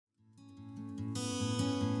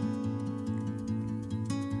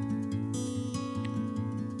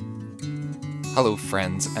Hello,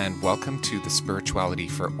 friends, and welcome to the Spirituality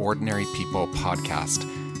for Ordinary People podcast.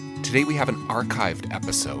 Today we have an archived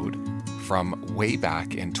episode from way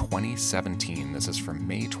back in 2017. This is from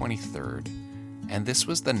May 23rd, and this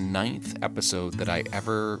was the 9th episode that I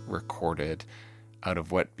ever recorded out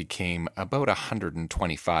of what became about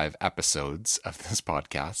 125 episodes of this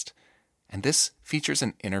podcast. And this features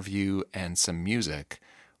an interview and some music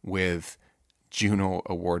with Juno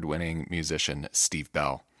award-winning musician Steve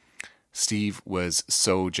Bell. Steve was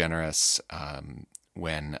so generous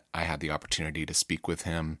when I had the opportunity to speak with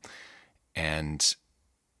him, and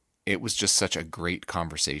it was just such a great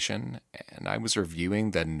conversation. And I was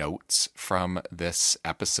reviewing the notes from this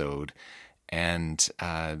episode and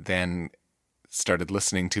then started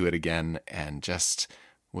listening to it again and just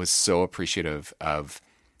was so appreciative of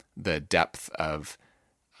the depth of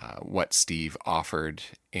what Steve offered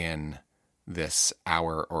in this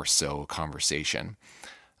hour or so conversation.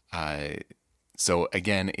 So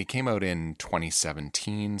again, it came out in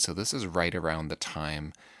 2017. So this is right around the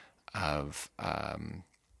time of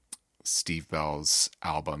Steve Bell's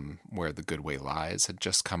album Where the Good Way Lies had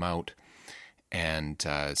just come out. And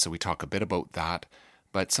so we talk a bit about that.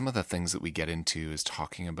 But some of the things that we get into is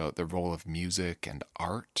talking about the role of music and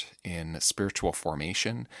art in spiritual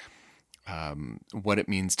formation, what it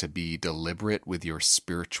means to be deliberate with your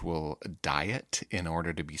spiritual diet in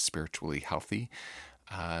order to be spiritually healthy.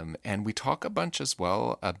 And we talk a bunch as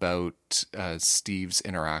well about Steve's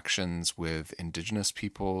interactions with Indigenous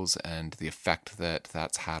peoples and the effect that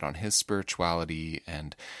that's had on his spirituality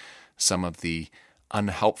and some of the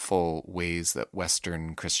unhelpful ways that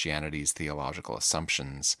Western Christianity's theological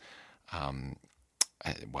assumptions,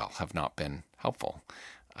 have not been helpful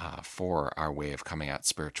for our way of coming at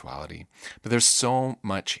spirituality. But there's so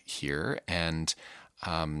much here, and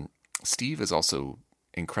Steve is also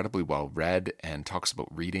incredibly well read and talks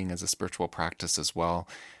about reading as a spiritual practice as well.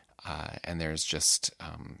 And there's just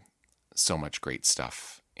so much great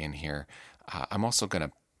stuff in here. I'm also going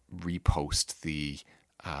to repost the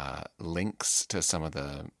links to some of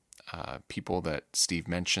the people that Steve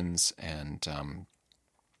mentions, and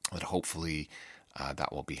that hopefully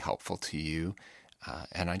that will be helpful to you.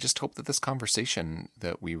 And I just hope that this conversation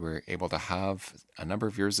that we were able to have a number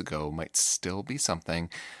of years ago might still be something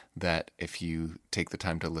that, if you take the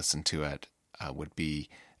time to listen to it, would be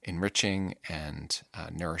enriching and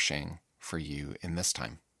nourishing for you in this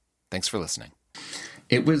time. Thanks for listening.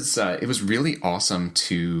 It was really awesome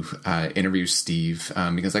to interview Steve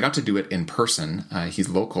because I got to do it in person. He's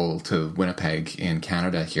local to Winnipeg in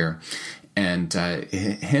Canada here. And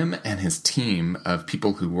him and his team of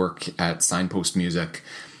people who work at Signpost Music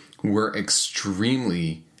were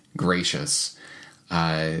extremely gracious.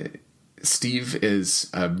 Steve is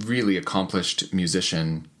a really accomplished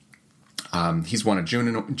musician. He's won a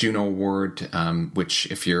Juno Award, which,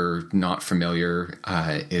 if you're not familiar,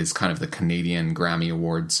 is kind of the Canadian Grammy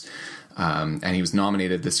Awards. And he was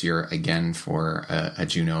nominated this year again for a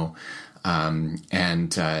Juno.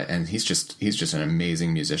 And he's just an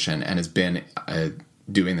amazing musician and has been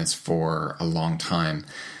doing this for a long time.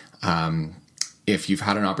 If you've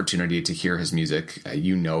had an opportunity to hear his music,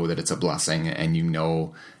 you know that it's a blessing, and you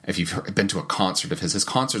know if you've been to a concert of his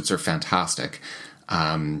concerts are fantastic.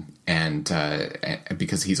 And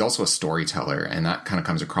because he's also a storyteller, and that kind of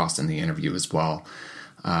comes across in the interview as well.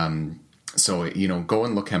 So, go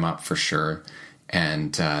and look him up for sure.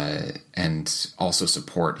 And also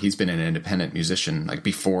support. He's been an independent musician, like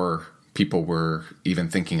before people were even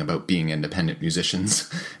thinking about being independent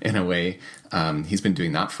musicians in a way. He's been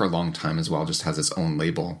doing that for a long time as well, just has his own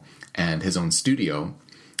label and his own studio.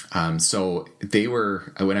 So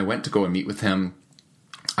when I went to go and meet with him,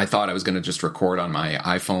 I thought I was going to just record on my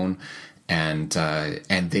iPhone, and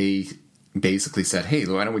they basically said, hey,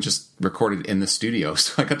 why don't we just record it in the studio?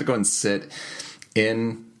 So I got to go and sit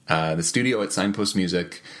in the studio at Signpost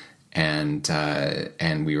Music,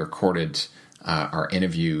 and we recorded our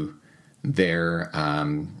interview there.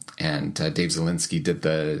 And Dave Zielinski did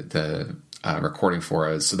the recording for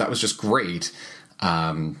us, so that was just great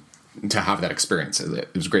to have that experience.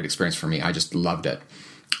 It was a great experience for me. I just loved it.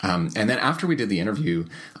 And then after we did the interview,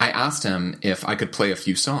 I asked him if I could play a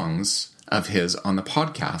few songs of his on the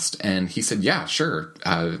podcast, and he said, "Yeah, sure,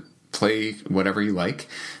 play whatever you like."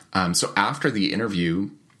 So after the interview,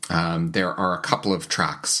 there are a couple of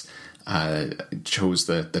tracks. Chose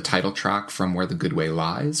the title track from Where the Good Way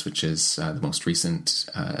Lies, which is the most recent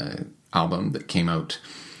album that came out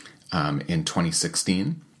in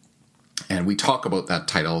 2016. And we talk about that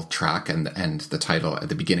title track and the title at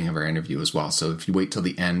the beginning of our interview as well. So if you wait till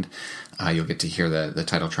the end, you'll get to hear the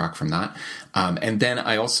title track from that. And then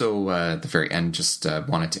I also, at the very end, just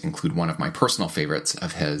wanted to include one of my personal favorites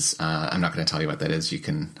of his. I'm not going to tell you what that is. You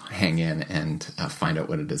can hang in and find out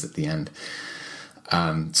what it is at the end.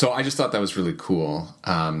 So I just thought that was really cool.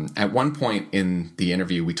 At one point in the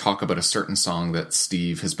interview, we talk about a certain song that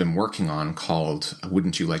Steve has been working on called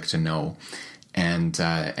Wouldn't You Like to Know? And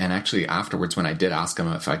actually afterwards, when I did ask him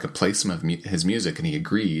if I could play some of his music and he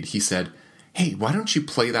agreed, he said, hey, why don't you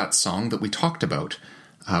play that song that we talked about?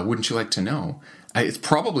 Wouldn't You Like to Know? It's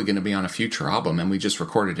probably going to be on a future album, and we just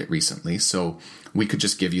recorded it recently, so we could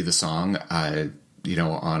just give you the song, on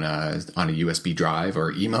a USB drive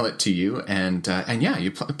or email it to you, and yeah,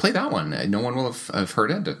 you play that one. No one will have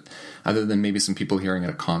heard it, other than maybe some people hearing it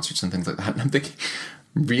at concerts and things like that. And I'm thinking,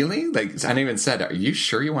 really? Like, I even said, are you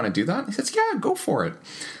sure you want to do that? He says, yeah, go for it.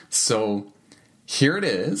 So here it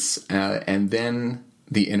is, and then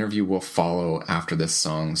the interview will follow after this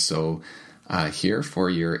song. So here for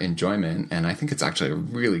your enjoyment, and I think it's actually a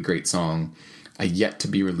really great song, a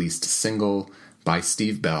yet-to-be-released single by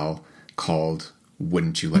Steve Bell called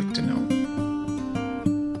Wouldn't You Like to Know?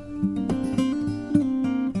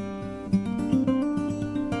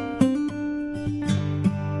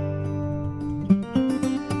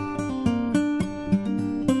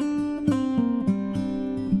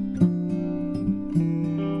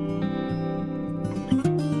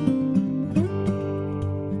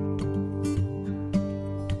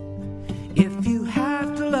 If you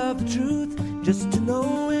have to love the truth, just to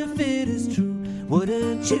know if it is true,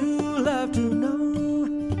 wouldn't you love to know?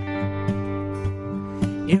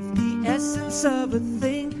 If the essence of a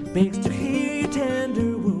thing begs to hear your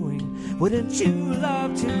tender wooing, wouldn't you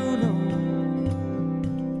love to know?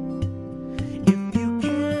 If you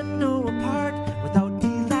can't know a part without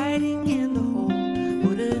delighting in the whole,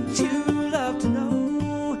 wouldn't you love to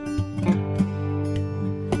know?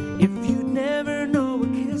 If you'd never know a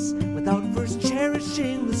kiss without first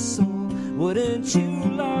cherishing the soul, wouldn't you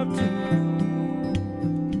love to know?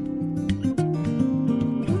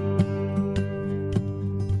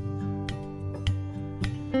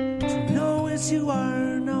 To know as you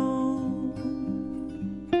are known,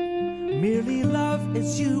 merely love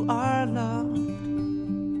as you are loved,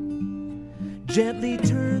 gently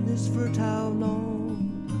turn this fertile loam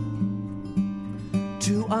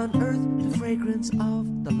to unearth the fragrance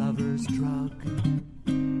of the lover's drug.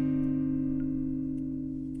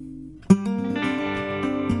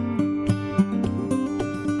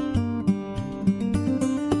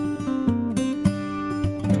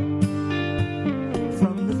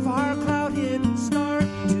 From the far cloud-hidden star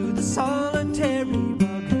to the solitary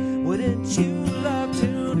bug, wouldn't you love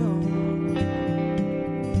to know?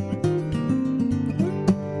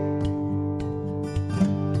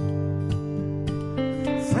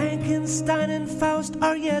 Frankenstein and Faust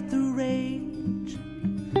are yet the rage,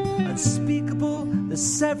 unspeakable the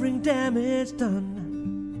severing damage done.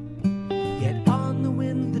 Yet on the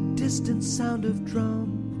wind the distant sound of drum,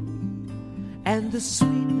 and the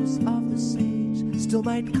sweetness of the sage still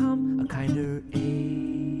might come a kinder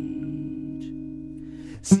age.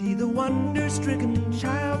 See the wonder-stricken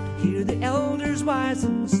child, hear the elders' wise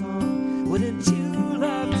in song. Wouldn't you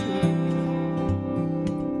love to know?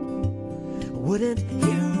 Wouldn't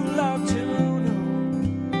you love to know?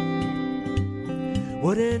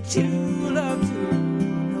 Wouldn't you love to know?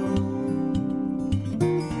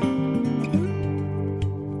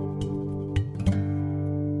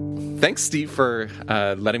 Thanks, Steve, for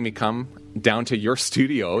letting me come down to your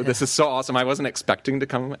studio. Yeah. This is so awesome. I wasn't expecting to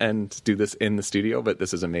come and do this in the studio, but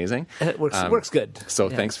this is amazing. It works good. So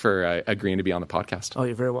thanks for agreeing to be on the podcast. Oh,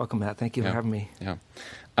 you're very welcome, Matt. Thank you for having me. Yeah.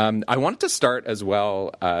 I wanted to start as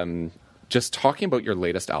well just talking about your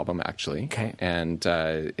latest album, actually. Okay. And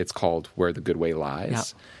it's called Where the Good Way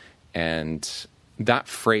Lies. Yeah. And that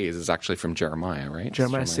phrase is actually from Jeremiah, right?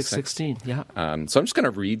 Jeremiah 6:16, yeah. So I'm just going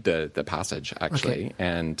to read the passage, actually, okay.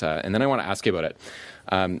 and then I want to ask you about it.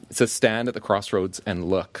 It says, stand at the crossroads and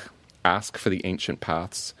look. Ask for the ancient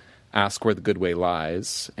paths. Ask where the good way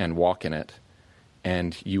lies and walk in it,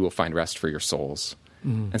 and you will find rest for your souls.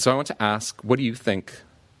 Mm-hmm. And so I want to ask, what do you think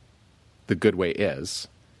the good way is?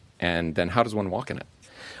 And then how does one walk in it?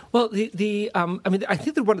 Well, I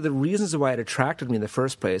think that one of the reasons why it attracted me in the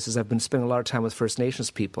first place is I've been spending a lot of time with First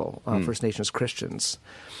Nations people, First Nations Christians,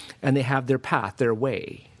 and they have their path, their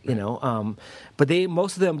way, you know. But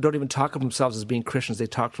most of them don't even talk of themselves as being Christians. They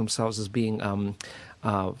talk to themselves as being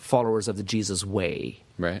followers of the Jesus way.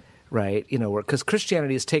 Right. Right? You know, because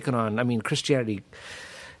Christianity has taken on, Christianity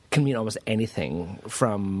can mean almost anything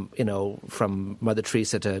from Mother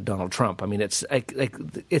Teresa to Donald Trump. I mean, it's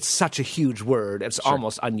it's such a huge word. It's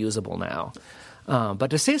almost unusable now. But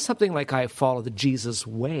to say something like I follow the Jesus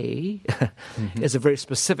way is a very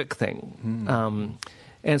specific thing.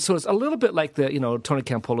 And so it's a little bit like the, Tony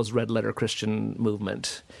Campolo's Red Letter Christian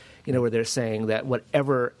movement, where they're saying that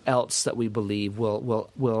whatever else that we believe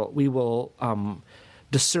we will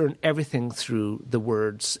discern everything through the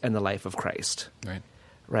words and the life of Christ.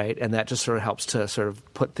 Right? And that just sort of helps to sort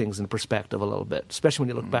of put things in perspective a little bit, especially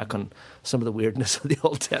when you look back on some of the weirdness of the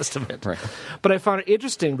Old Testament. Right. But I found it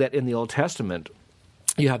interesting that in the Old Testament,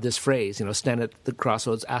 you have this phrase, stand at the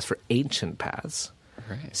crossroads, ask for ancient paths,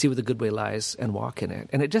 see where the good way lies, and walk in it.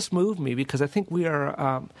 And it just moved me because I think we are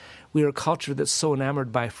a culture that's so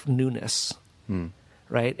enamored by newness.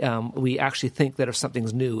 Right? We actually think that if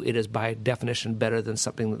something's new, it is by definition better than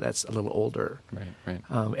something that's a little older. Right.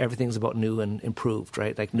 Everything's about new and improved,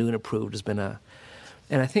 right? Like new and improved has been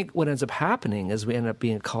and I think what ends up happening is we end up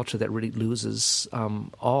being a culture that really loses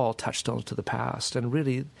all touchstones to the past. And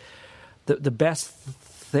really, the best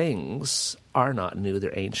things are not new,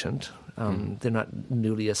 they're ancient. They're not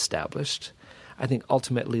newly established. I think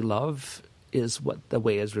ultimately love is what the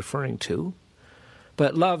way is referring to.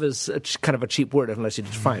 But love is kind of a cheap word unless you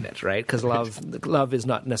define it, right? Because love is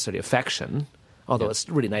not necessarily affection, although it's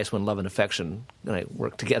really nice when love and affection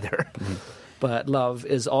work together. But love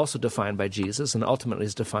is also defined by Jesus, and ultimately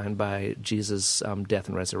is defined by Jesus' death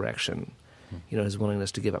and resurrection. His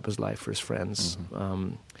willingness to give up his life for his friends,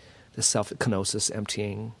 the self-kenosis,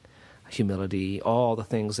 emptying, humility, all the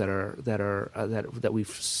things that we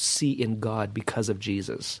see in God because of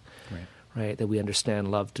Jesus. Right, that we understand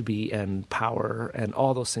love to be and power and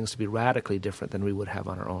all those things to be radically different than we would have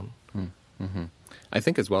on our own. I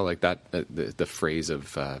think as well, like that, the phrase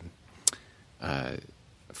of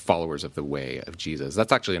followers of the way of Jesus,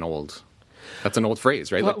 that's actually an old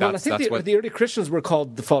phrase, right? Well, I think the early Christians were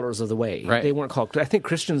called the followers of the way. Right. They weren't called. I think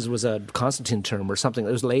Christians was a Constantine term or something.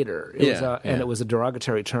 It was later. And it was a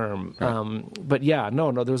derogatory term. Right. But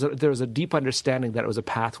there was a deep understanding that it was a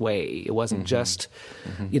pathway. It wasn't just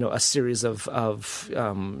a series of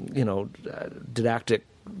didactic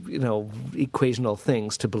equational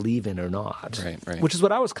things to believe in or not. Right. Which is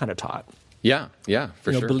what I was kind of taught. Yeah,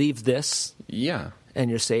 for sure. Believe this. Yeah. And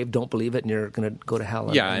you're saved. Don't believe it, and you're going to go to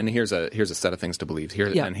hell. And here's a set of things to believe.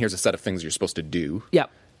 And here's a set of things you're supposed to do.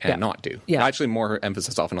 Not do. Actually, more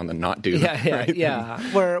emphasis often on the not do.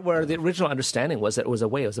 Where the original understanding was that it was a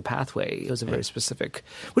way, it was a pathway, it was a very specific,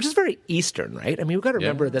 which is very Eastern, right? I mean, we've got to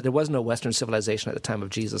remember that there was no Western civilization at the time of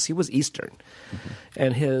Jesus. He was Eastern,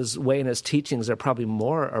 and his way and his teachings are probably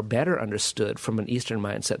more or better understood from an Eastern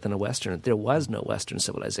mindset than a Western. There was no Western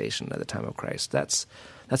civilization at the time of Christ. That's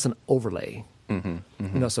an overlay.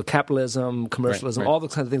 So capitalism, commercialism, all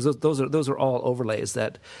those kinds of things, those are all overlays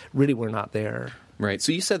that really were not there. Right.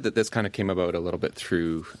 So you said that this kind of came about a little bit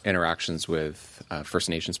through interactions with First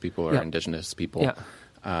Nations people or Indigenous people.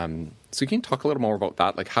 So can you talk a little more about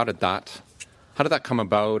that? Like, how did that come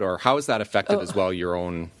about, or how has that affected as well your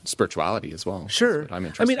own spirituality as well? Sure. I'm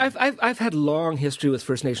interested. I mean, I've had long history with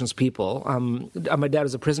First Nations people. My dad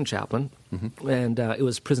was a prison chaplain, and it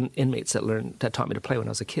was prison inmates that taught me to play when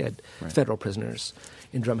I was a kid, federal prisoners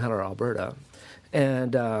in Drumheller, Alberta.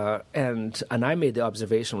 And I made the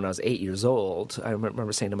observation when I was 8 years old. I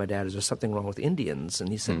remember saying to my dad, "Is there something wrong with Indians?" And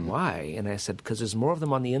he said, "Why?" And I said, "Because there's more of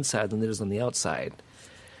them on the inside than there is on the outside."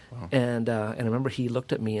 Wow. And I remember he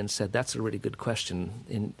looked at me and said, "That's a really good question."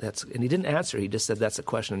 And he didn't answer. He just said, "That's a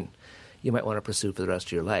question you might want to pursue for the rest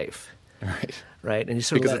of your life." Right. And he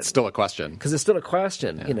sort of it's still a question. Because it's still a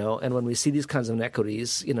question, And when we see these kinds of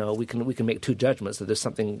inequities, we can make two judgments that there's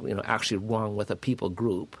something actually wrong with a people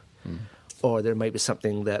group, or there might be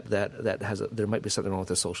something there might be something wrong with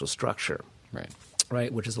the social structure.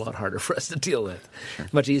 Right, which is a lot harder for us to deal with. Sure.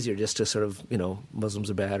 Much easier just to sort of, Muslims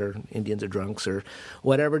are bad or Indians are drunks or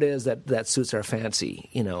whatever it is that suits our fancy,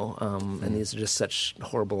 and these are just such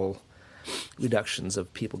horrible reductions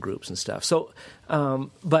of people groups and stuff. So,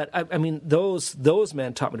 but I mean, those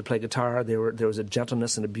men taught me to play guitar. There was a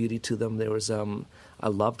gentleness and a beauty to them. There was, I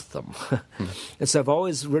loved them. And so I've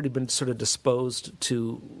always really been sort of disposed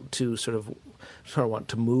to sort of want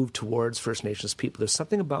to move towards First Nations people. There's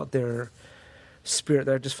something about their spirit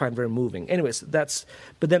that I just find very moving. Anyways, but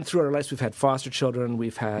then through our lives we've had foster children.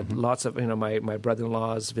 We've had lots of, my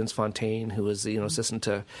brother-in-law is Vince Fontaine, who is, assistant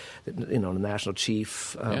to, the national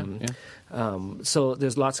chief. So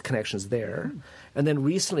there's lots of connections there. And then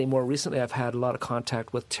more recently, I've had a lot of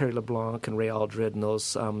contact with Terry LeBlanc and Ray Aldred and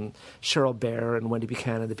those Cheryl Bear and Wendy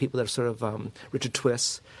Buchanan, the people that are sort of Richard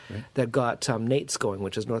Twiss, that got NAITS going,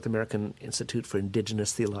 which is North American Institute for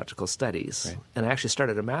Indigenous Theological Studies. Right. And I actually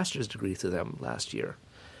started a master's degree through them last year.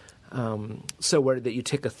 So where that you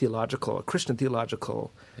take a Christian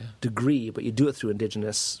theological degree, but you do it through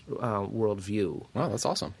Indigenous worldview. Wow, that's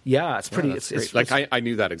awesome. Yeah, it's pretty. It's I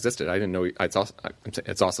knew that existed. I didn't know. It's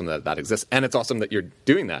awesome that exists, and it's awesome that you're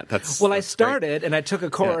doing that. I started great. And I took a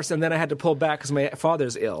course, and then I had to pull back because my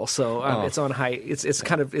father's ill. So it's on high.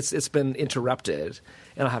 It's been interrupted,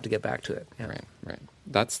 and I'll have to get back to it. Yeah. Right.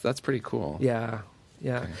 That's pretty cool. Yeah.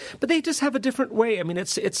 Yeah, okay. But they just have a different way. I mean,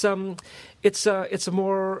 the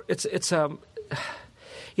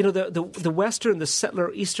Western, the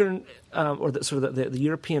settler, Eastern, or the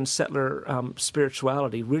European settler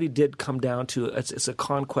spirituality really did come down to it's a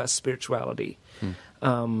conquest spirituality,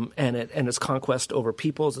 and it's conquest over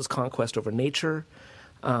peoples, it's conquest over nature.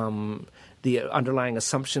 The underlying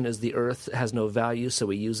assumption is the earth has no value, so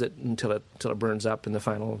we use it until it burns up in the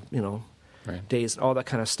final, days, all that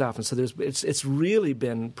kind of stuff. And so it's really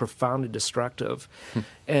been profoundly destructive.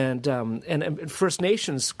 And First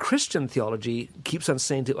Nations Christian theology keeps on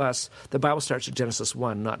saying to us, the Bible starts at Genesis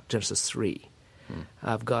 1, not Genesis 3,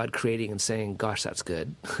 of God creating and saying, gosh, that's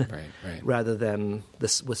good, right. Rather than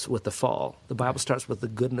this with the fall. The Bible starts with the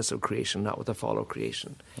goodness of creation, not with the fall of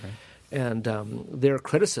creation. Right. And their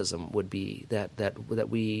criticism would be that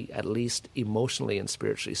we, at least emotionally and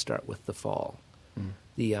spiritually, start with the fall.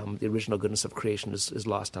 The original goodness of creation is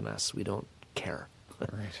lost on us. We don't care,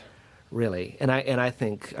 right? Really. And I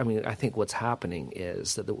think what's happening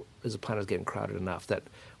is that the planet is getting crowded enough that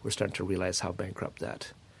we're starting to realize how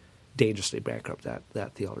dangerously bankrupt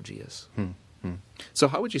that theology is. So,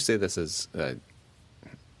 how would you say this has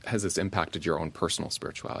this impacted your own personal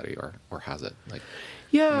spirituality, or has it?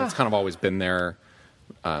 It's kind of always been there.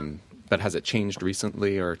 But has it changed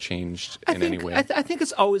recently, or changed in any way? I think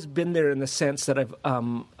it's always been there in the sense that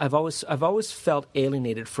I've always felt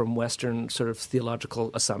alienated from Western sort of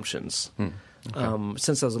theological assumptions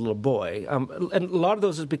since I was a little boy, and a lot of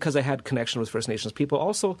those is because I had connection with First Nations people.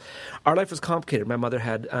 Also, our life was complicated. My mother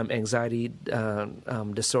had anxiety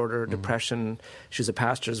disorder, depression. She was a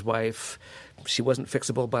pastor's wife. She wasn't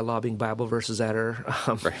fixable by lobbing Bible verses at her.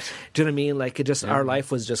 Right. Do you know what I mean? Our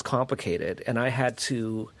life was just complicated, and I had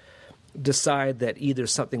to decide that either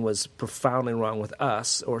something was profoundly wrong with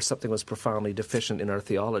us or something was profoundly deficient in our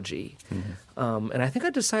theology. And I think I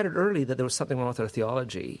decided early that there was something wrong with our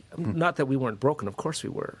theology. Not that we weren't broken, of course we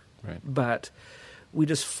were. Right. But we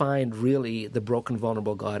just find really the broken,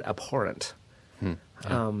 vulnerable God abhorrent.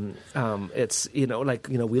 It's, we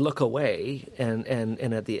look away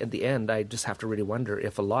and at the end I just have to really wonder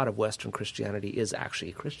if a lot of Western Christianity is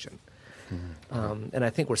actually Christian. And I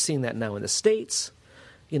think we're seeing that now in the States.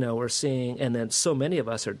 We're seeing, and then so many of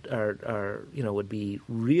us are would be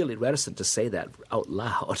really reticent to say that out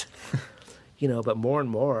loud. But more and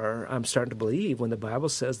more, I'm starting to believe when the Bible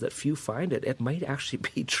says that few find it, it might actually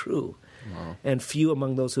be true. Wow. And few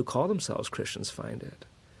among those who call themselves Christians find it.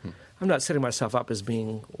 I'm not setting myself up as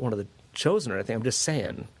being one of the chosen or anything. I'm just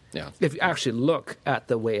saying. Yeah. If you actually look at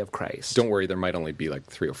the way of Christ. Don't worry, there might only be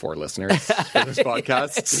 3 or 4 listeners for this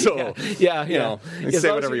podcast. So,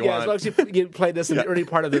 say whatever you want. As long as you play this in the early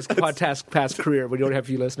part of this podcast past career when you don't have a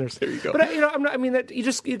few listeners. There you go. But,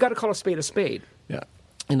 you got to call a spade a spade. Yeah.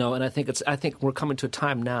 And I think we're coming to a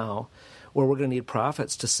time now where we're going to need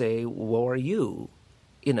prophets to say, woe are you,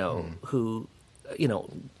 who,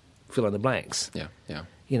 fill in the blanks. Yeah, yeah.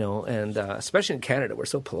 And especially in Canada, we're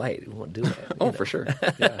so polite. We won't do it. For sure.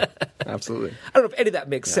 Yeah, absolutely. I don't know if any of that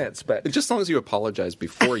makes sense, but just as long as you apologize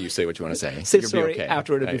before you say what you want to say, say you'll sorry be okay.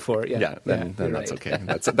 afterward and before. Yeah, then that's right. okay.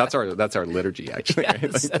 That's our liturgy, actually. Yes,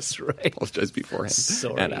 right? that's right. Apologize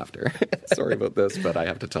beforehand and after. Sorry about this, but I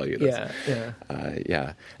have to tell you this.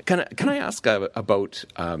 Yeah. Can I ask about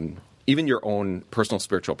even your own personal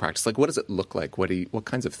spiritual practice? What does it look like? What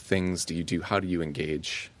kinds of things do you do? How do you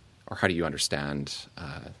engage? Or how do you understand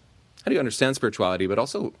spirituality, but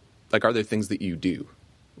also, are there things that you do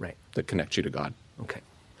that connect you to God? Okay.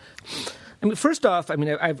 First off,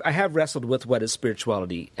 I have wrestled with what is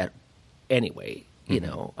spirituality anyway,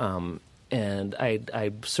 and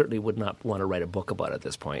I certainly would not want to write a book about it at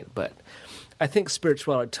this point, but I think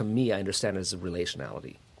spirituality, to me, I understand it as a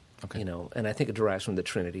relationality, and I think it derives from the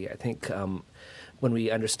Trinity. I think when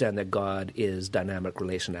we understand that God is dynamic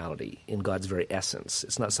relationality in God's very essence.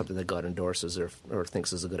 It's not something that God endorses or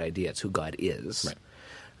thinks is a good idea. It's who God is,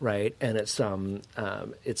 right? And it's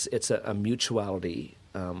a mutuality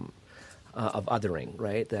of othering,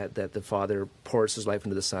 right? That the Father pours His life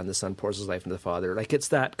into the Son pours His life into the Father. Like it's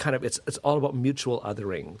that kind of it's all about mutual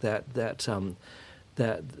othering. That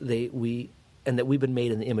we've been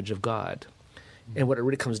made in the image of God. And what it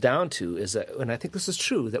really comes down to is that, and I think this is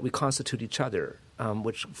true, that we constitute each other,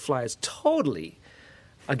 which flies totally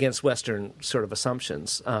against Western sort of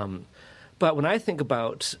assumptions. But when I think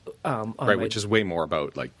about which is way more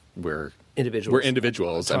about like we're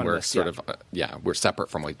individuals and we're sort of we're separate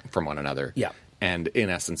from one another. Yeah, and in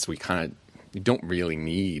essence, we kind of don't really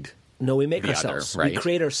need. No, we make ourselves. Other, right? We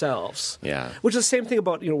create ourselves. Yeah, which is the same thing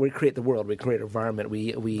about we create the world, we create our environment.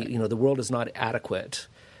 We the world is not adequate.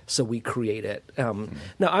 So we create it.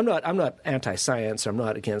 Now, I'm not anti-science. Or I'm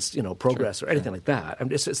not against progress or anything like that.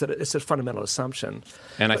 It's a fundamental assumption.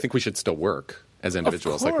 And I think we should still work as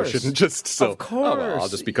individuals. Like we shouldn't just I'll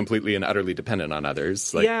just be completely and utterly dependent on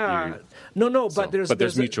others. Like, but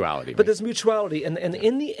there's mutuality. But there's mutuality, and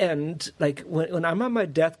in the end, like when I'm on my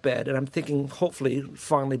deathbed and I'm thinking, hopefully,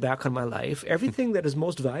 fondly back on my life, everything that is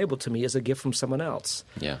most valuable to me is a gift from someone else.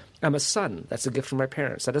 Yeah, I'm a son. That's a gift from my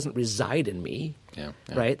parents. That doesn't reside in me. Yeah.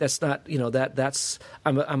 Right. That's not that's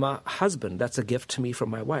I'm a husband. That's a gift to me from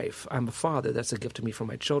my wife. I'm a father. That's a gift to me from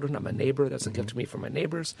my children. I'm a neighbor. That's a gift to me from my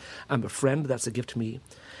neighbors. I'm a friend. That's a gift to me.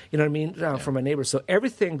 You know what I mean? From my neighbors. So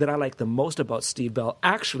everything that I like the most about Steve Bell,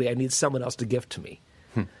 actually, I need someone else to gift to me.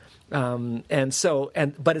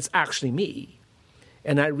 But it's actually me.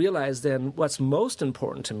 And I realize then what's most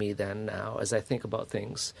important to me then now, as I think about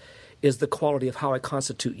things, is the quality of how I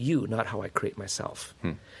constitute you, not how I create myself.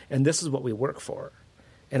 And this is what we work for.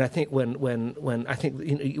 And I think when I think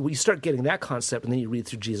you start getting that concept, and then you read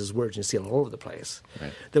through Jesus' words, and you see it all over the place.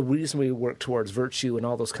 Right. The reason we work towards virtue and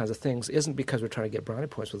all those kinds of things isn't because we're trying to get brownie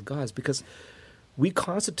points with God. It's because we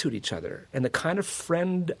constitute each other, and the kind of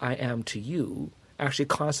friend I am to you actually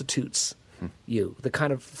constitutes you. The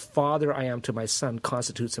kind of father I am to my son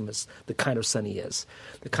constitutes him as the kind of son he is.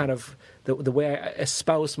 The kind of the way I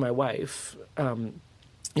espouse my wife.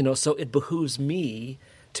 So it behooves me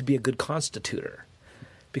to be a good constitutor.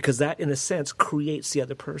 Because that, in a sense, creates the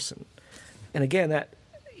other person, and again, that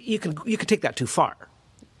you can take that too far,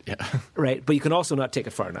 right? But you can also not take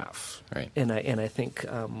it far enough, right? And I think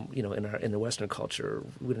in the Western culture,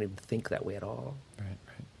 we don't even think that way at all, right.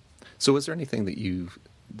 So, is there anything that you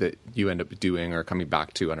end up doing or coming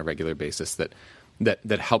back to on a regular basis that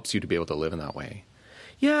helps you to be able to live in that way?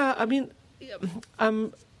 Yeah, I mean,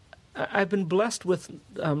 I've been blessed with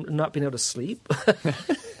not being able to sleep,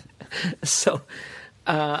 so.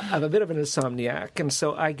 I'm a bit of an insomniac, and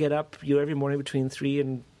so I get up every morning between 3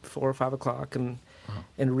 and 4 or 5 o'clock and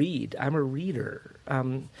read. I'm a reader.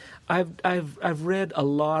 I've read a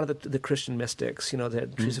lot of the Christian mystics, the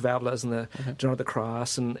Teresa of Avila's and the John of the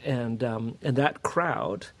Cross, and that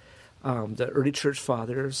crowd, the early church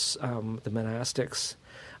fathers, the monastics.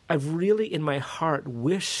 I've really, in my heart,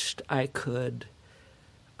 wished I could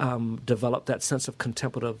develop that sense of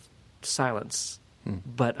contemplative silence,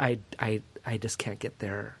 but I just can't get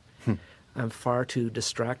there. I'm far too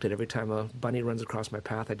distracted. Every time a bunny runs across my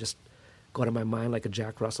path, I just go out of my mind like a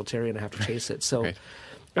Jack Russell Terrier, and I have to chase it. So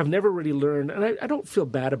I've never really learned, and I don't feel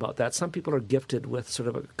bad about that. Some people are gifted with sort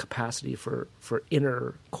of a capacity for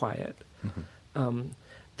inner quiet.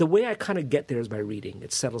 The way I kind of get there is by reading.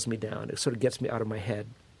 It settles me down. It sort of gets me out of my head.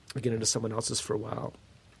 I get into someone else's for a while.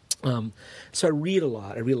 So I read a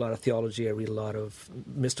lot. I read a lot of theology. I read a lot of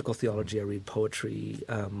mystical theology. I read poetry.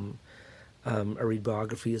 I read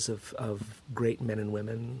biographies of great men and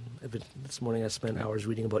women. This morning I spent hours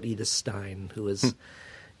reading about Edith Stein, who was,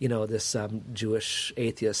 this Jewish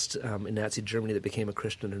atheist in Nazi Germany that became a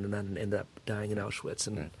Christian and then ended up dying in Auschwitz.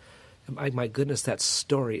 And my goodness, that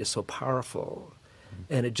story is so powerful.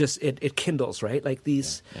 And it kindles, right? Like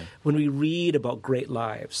these, when we read about great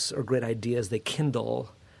lives or great ideas, they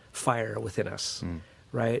kindle fire within us,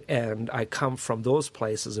 right? And I come from those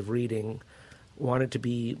places of reading, wanted to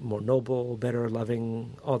be more noble, better,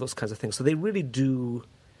 loving, all those kinds of things. So they really do,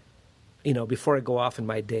 before I go off in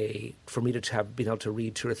my day, for me to have been able to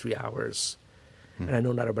read 2 or 3 hours, and I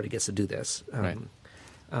know not everybody gets to do this.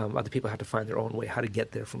 Other people have to find their own way how to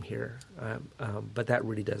get there from here. But that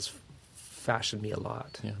really does fashion me a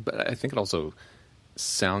lot. Yeah, but I think it also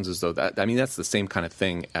sounds as though that's the same kind of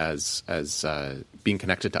thing as being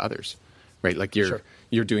connected to others, right? Like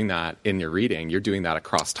you're doing that in your reading. You're doing that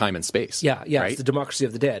across time and space. Yeah. Right? It's the democracy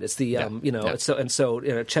of the dead. It's the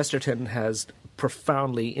So Chesterton has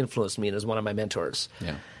profoundly influenced me and is one of my mentors.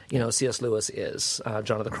 Yeah. You know, C.S. Lewis is.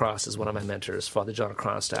 John of the Cross is one of my mentors. Father John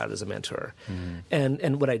Kronstadt is a mentor.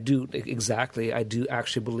 And what I do exactly, I do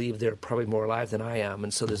actually believe they're probably more alive than I am.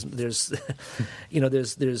 And so there's you know,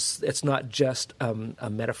 there's it's not just a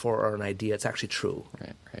metaphor or an idea. It's actually true.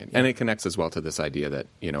 Right. And it connects as well to this idea that,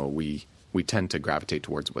 you know, we tend to gravitate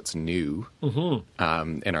towards what's new in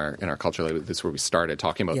our culture. Like, this is where we started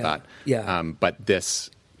talking about that. Yeah. But this,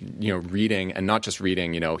 you know, reading, and not just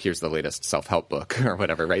reading, you know, here's the latest self-help book or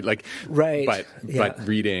whatever, right? Like, right. But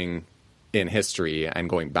reading in history and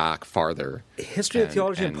going back farther. History of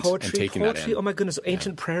theology and poetry. Taking that in. Oh my goodness.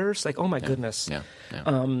 Ancient prayers. Like, oh my goodness. Yeah.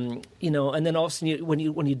 You know, and then all of a sudden, when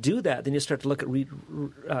you do that, then you start to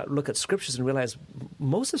look at scriptures and realize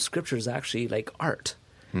most of scripture is actually like art.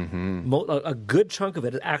 A good chunk of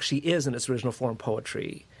it actually is in its original form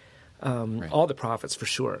poetry. All the prophets, for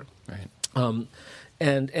sure. Right.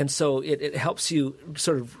 And so it helps you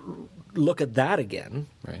sort of look at that again,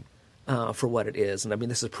 right, for what it is. And I mean,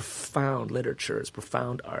 this is profound literature, it's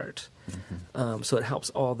profound art. So it helps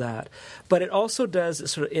all that, but it also does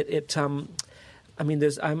sort of I mean,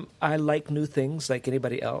 I like new things like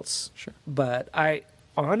anybody else. Sure. But I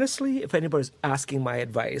honestly, if anybody's asking my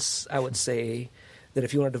advice, I would say that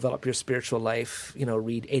if you want to develop your spiritual life, you know,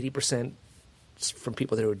 read 80% from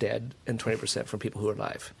people that are dead and 20% from people who are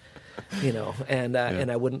alive. You know, and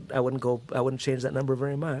I wouldn't change that number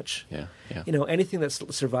very much. Yeah. You know, anything that's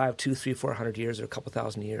survived 200, 300, 400 years or a couple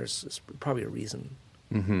thousand years is probably a reason.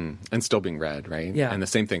 And still being read, right? Yeah. And the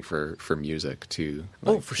same thing for music too.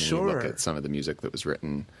 Like, for when sure. you look at some of the music that was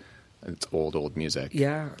written, it's old music.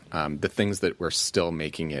 Yeah. The things that were still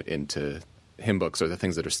making it into hymn books, or the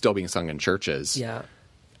things that are still being sung in churches. Yeah.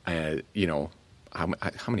 You know, how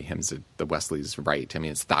many hymns did the Wesleys write? I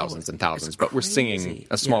mean, it's thousands and thousands, it's but we're crazy. singing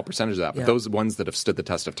a small percentage of that. But those ones that have stood the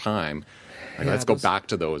test of time, like, let's go back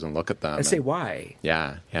to those and look at them. And say why.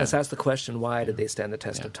 Yeah. Let's ask the question, why did they stand the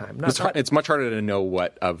test of time? It's much harder to know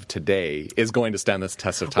what of today is going to stand this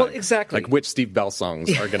test of time. Well, exactly. Like, which Steve Bell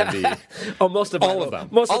songs are going to be... most of all of them.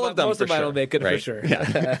 Most all of them for sure. will make it, right? for sure.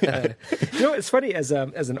 Yeah. You know, it's funny, as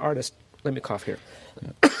an artist... Let me cough here.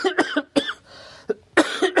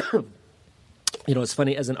 You know, it's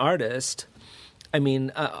funny, as an artist, I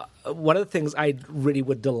mean, one of the things I really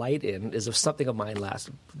would delight in is if something of mine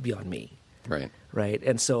lasts beyond me. Right.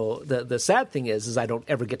 And so the sad thing is I don't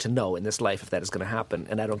ever get to know in this life if that is going to happen,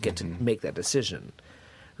 and I don't get to make that decision.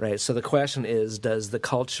 Right. So the question is, does the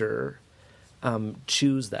culture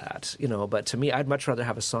choose that? You know, but to me, I'd much rather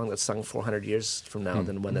have a song that's sung 400 years from now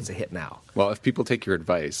than one that's a hit now. Well, if people take your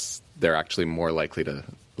advice, they're actually more likely to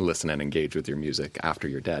listen and engage with your music after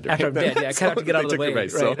you're dead. Right? After I'm dead, yeah, I kind of have to get out of the way.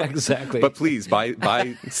 Advice, right, so. Exactly. But please,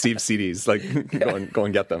 buy Steve's CDs. Like, go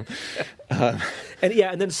and get them.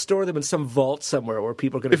 And then store them in some vault somewhere where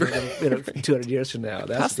people are going to hear them 200 years from now.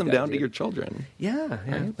 Pass them down to your children. Yeah.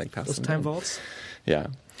 Right? Like, pass those them time down. vaults. Yeah.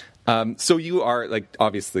 So you are, like,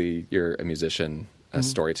 obviously you're a musician, a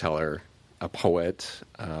storyteller, a poet,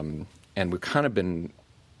 and we've kind of been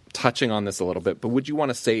touching on this a little bit, but would you want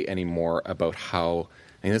to say any more about how,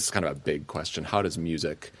 I mean, this is kind of a big question, how does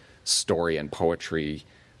music, story, and poetry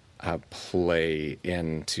play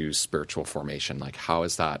into spiritual formation? Like, how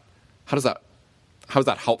is that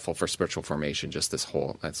helpful for spiritual formation? Just this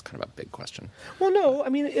whole, that's kind of a big question. Well, no, I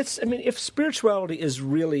mean, if spirituality is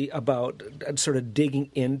really about sort of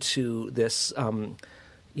digging into this,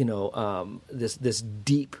 this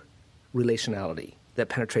deep relationality that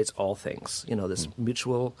penetrates all things, you know, this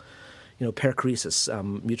mutual,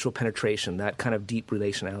 perichoresis, mutual penetration, that kind of deep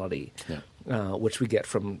relationality, which we get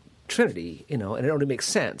from Trinity, and it only makes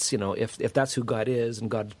sense, if that's who God is and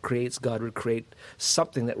God creates, God would create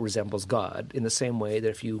something that resembles God, in the same way that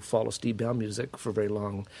if you follow Steve Bell music for very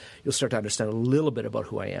long, you'll start to understand a little bit about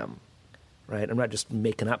who I am, right? I'm not just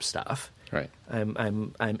making up stuff. Right.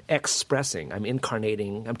 I'm expressing, I'm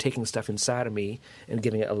incarnating, I'm taking stuff inside of me and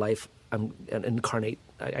giving it a life. I incarnate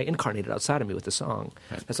it outside of me with the song.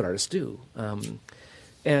 Right. That's what artists do.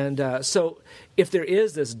 So if there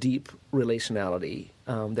is this deep relationality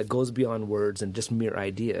that goes beyond words and just mere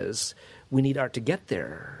ideas, we need art to get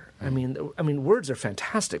there. I mean, words are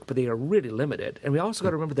fantastic, but they are really limited. And we also got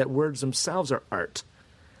to remember that words themselves are art.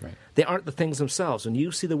 Right. They aren't the things themselves. When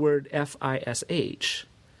you see the word fish,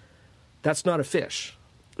 that's not a fish.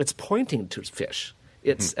 It's pointing to fish.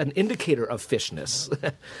 It's an indicator of fishness.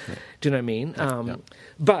 Do you know what I mean?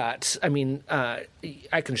 But, I mean, I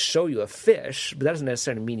can show you a fish, but that doesn't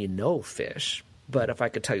necessarily mean you know fish. But if I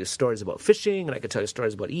could tell you stories about fishing, and I could tell you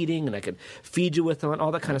stories about eating, and I could feed you with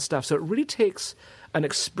all that kind of stuff. So it really takes an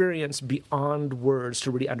experience beyond words to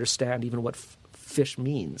really understand even what fish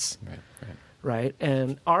means. right?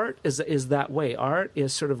 And art is that way. Art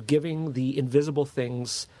is sort of giving the invisible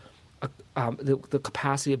things the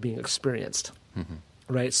capacity of being experienced,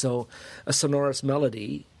 right? So a sonorous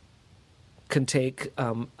melody can take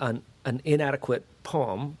an inadequate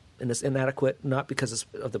poem, and it's inadequate not because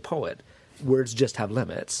of the poet. Words just have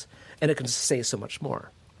limits, and it can say so much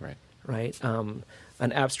more. Right?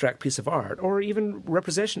 An abstract piece of art, or even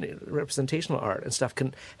representational art and stuff,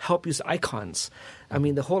 can help use icons. I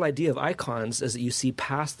mean, the whole idea of icons is that you see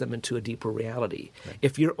past them into a deeper reality. Right.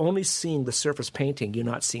 If you're only seeing the surface painting, you're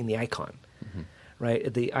not seeing the icon.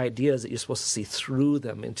 Right? The idea is that you're supposed to see through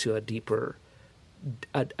them into a deeper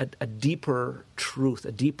truth,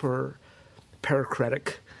 a deeper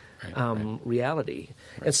paracretic reality.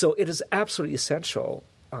 Right. And so it is absolutely essential.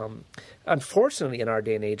 Unfortunately, in our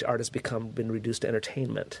day and age, art has been reduced to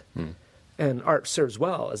entertainment. And art serves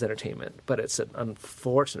well as entertainment, but it's an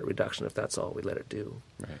unfortunate reduction if that's all we let it do.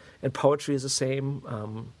 Right. And poetry is the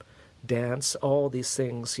same, dance, all these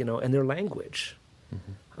things, and their language.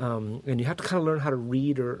 And you have to kind of learn how to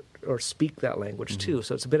read or speak that language too,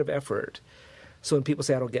 so it's a bit of effort. So when people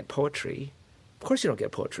say, I don't get poetry, of course you don't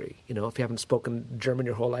get poetry. If you haven't spoken German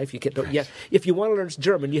your whole life, you can't. Right. Yeah, if you want to learn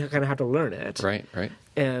German, you kind of have to learn it. Right.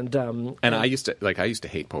 And I used to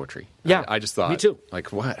hate poetry. Yeah, I just thought, me too.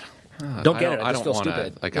 Like, what? Don't get it. I don't want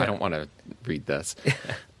to. I don't want to read this.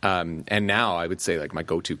 And now I would say, like, my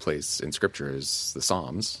go-to place in Scripture is the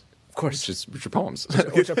Psalms. Of course, which are poems.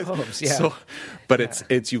 Which are poems. Yeah. But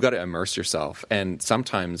it's you've got to immerse yourself, and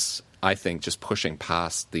sometimes I think just pushing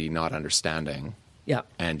past the not understanding. Yeah.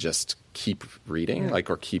 And just keep reading,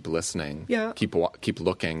 or keep listening. Yeah. Keep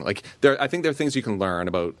looking. Like I think there are things you can learn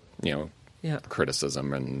about,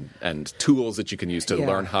 criticism and tools that you can use to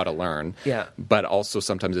learn how to learn. Yeah. But also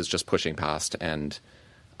sometimes it's just pushing past. And,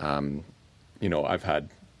 I've had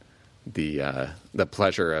the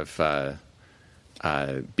pleasure of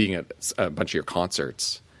being at a bunch of your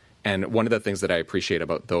concerts. And one of the things that I appreciate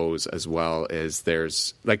about those as well is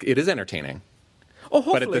it is entertaining. Oh,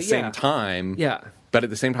 hopefully, but at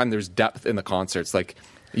the same time, there's depth in the concerts. Like,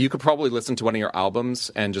 you could probably listen to one of your albums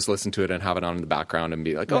and just listen to it and have it on in the background and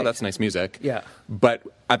be like, oh, that's nice music. Yeah. But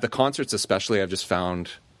at the concerts especially, I've just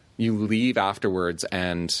found you leave afterwards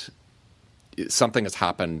and something has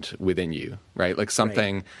happened within you, right? Like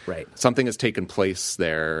something has taken place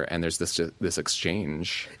there, and there's this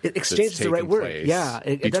exchange. Exchange is the right word. Yeah.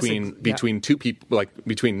 Between two people, like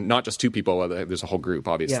between not just two people, there's a whole group,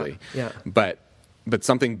 obviously. Yeah. But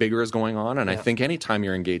something bigger is going on, and I think anytime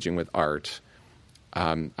you're engaging with art,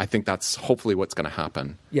 I think that's hopefully what's going to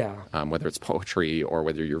happen. Yeah. Whether it's poetry or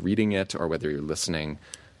whether you're reading it or whether you're listening,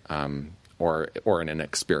 or in an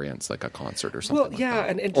experience like a concert or something. Well, yeah,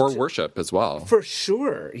 like that. And or worship as well. For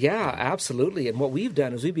sure. Yeah, absolutely. And what we've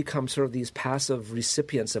done is we become sort of these passive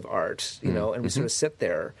recipients of art, and we sort of sit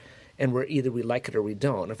there. And we like it or we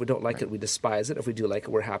don't. If we don't like it, we despise it. If we do like it,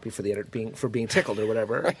 we're happy for being tickled or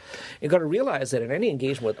whatever. Right. You've got to realize that in any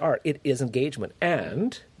engagement with art, it is engagement.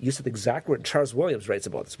 And you said the exact word. Charles Williams writes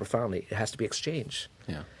about this profoundly. It has to be exchange.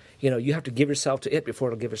 Yeah. You have to give yourself to it before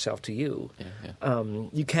it'll give itself to you. Yeah.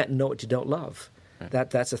 You can't know what you don't love. Right.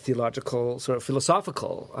 That's a theological, sort of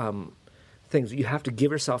philosophical thing. You have to give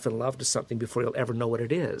yourself in love to something before you'll ever know what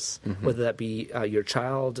it is, whether that be your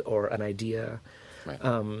child or an idea. Right.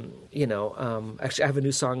 Actually, I have a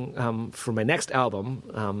new song for my next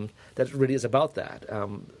album that really is about that.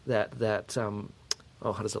 How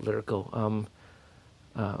does the lyric go?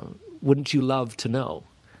 Wouldn't you love to know?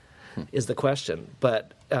 Is the question.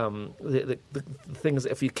 But the thing is,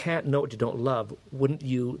 if you can't know what you don't love, wouldn't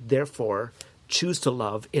you therefore choose to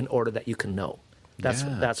love in order that you can know? That's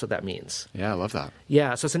what that means. Yeah, I love that.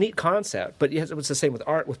 Yeah, so it's a neat concept, but it's the same with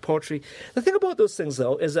art, with poetry. The thing about those things,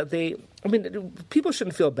 though, is that people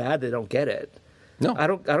shouldn't feel bad they don't get it. No, I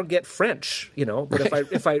don't get French, But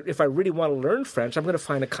if I really want to learn French, I'm going to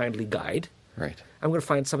find a kindly guide. Right. I'm going to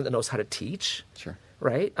find someone that knows how to teach. Sure.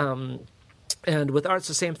 Right. And with art, it's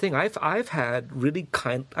the same thing. I've had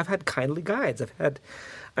kindly guides. I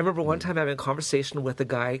remember one time having a conversation with a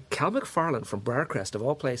guy, Cal McFarland from Briarcrest, of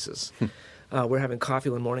all places. We're having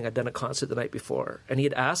coffee one morning. I'd done a concert the night before, and he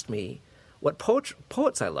had asked me what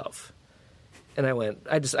poets I love. And I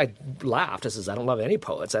laughed. I says, I don't love any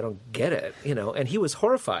poets. I don't get it, And he was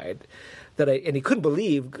horrified and he couldn't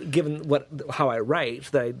believe, given how I write,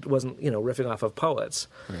 that I wasn't, riffing off of poets.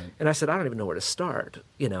 Right. And I said, I don't even know where to start,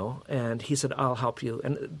 And he said, I'll help you.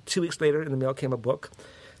 And 2 weeks later, in the mail came a book,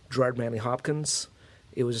 Gerard Manley Hopkins.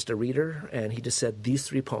 It was just a reader, and he just said, these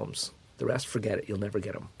 3 poems. The rest, forget it. You'll never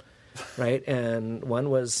get them. Right, and one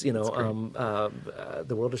was the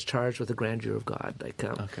world is charged with the grandeur of God. Like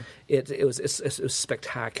it was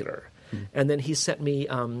spectacular. And then he sent me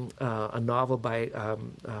a novel by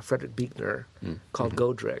Frederick Buechner called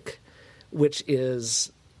Godric, which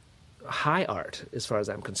is high art as far as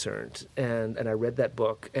I'm concerned. And I read that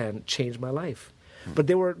book and changed my life. But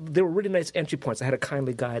they were really nice entry points. I had a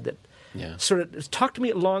kindly guide that sort of talked to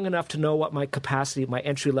me long enough to know what my capacity, my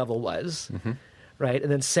entry level was, right?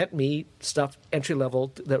 And then sent me stuff entry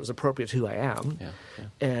level that was appropriate to who I am.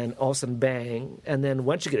 And all of a sudden, bang. And then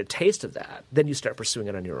once you get a taste of that, then you start pursuing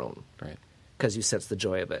it on your own. Right. Because you sense the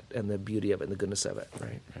joy of it and the beauty of it and the goodness of it,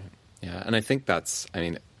 right? Yeah, and I think that's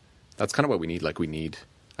kind of what we need. Like,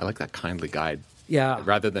 I like that kindly guide. Yeah.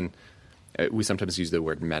 Rather than, we sometimes use the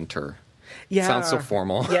word mentor. Yeah. Sounds so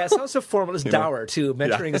formal. Yeah, it sounds so formal. It's dour, too.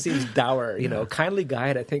 Mentoring seems dour. You know, kindly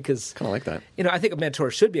guide, I think, is... Kind of like that. You know, I think a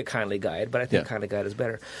mentor should be a kindly guide, but I think kindly guide is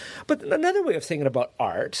better. But another way of thinking about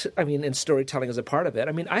art, I mean, and storytelling is a part of it.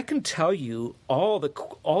 I mean, I can tell you all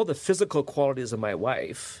the physical qualities of my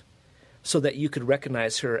wife so that you could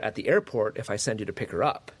recognize her at the airport if I send you to pick her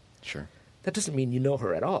up. Sure. That doesn't mean you know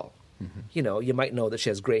her at all. You know, you might know that she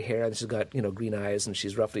has gray hair and she's got, green eyes and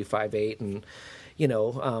she's roughly 5'8", and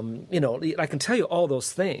I can tell you all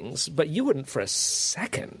those things, but you wouldn't for a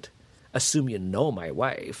second assume you know my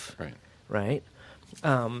wife, right?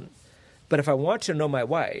 But if I want you to know my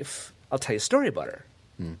wife, I'll tell you a story about her.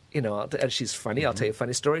 And she's funny. I'll tell you a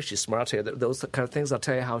funny story. She's smart. I'll tell you those kind of things. I'll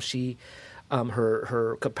tell you how she,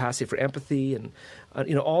 her capacity for empathy and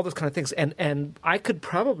all those kind of things. And I could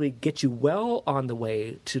probably get you well on the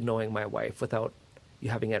way to knowing my wife without you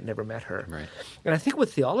having never met her. Right. And I think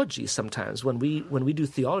with theology, sometimes when we do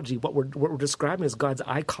theology, what we're describing is God's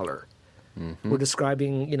eye color. We're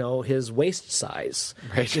describing, his waist size.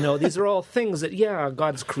 Right. These are all things that,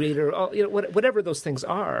 God's creator, whatever those things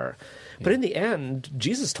are. But in the end,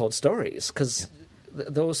 Jesus told stories because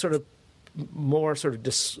those sort of more sort of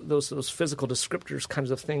those physical descriptors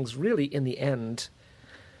kinds of things really, in the end,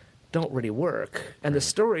 don't really work. And the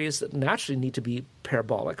stories naturally need to be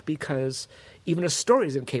parabolic because even a story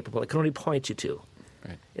is incapable. It can only point you to.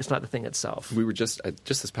 Right. It's not the thing itself. We were just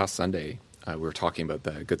this past Sunday, we were talking about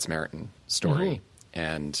the Good Samaritan story.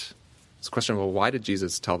 And it's a question, well, why did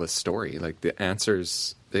Jesus tell this story? Like, the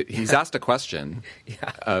answers, he's asked a question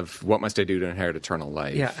of what must I do to inherit eternal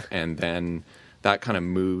life? Yeah. And then that kind of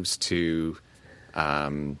moves to,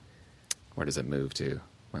 where does it move to?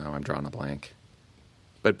 Well, I'm drawing a blank.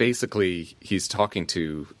 But basically, he's talking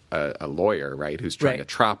to a lawyer, right, who's trying to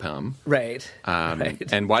trap him. Right.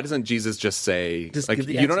 And why doesn't Jesus just say, Just like, give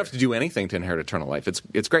the you don't answer. have to do anything to inherit eternal life.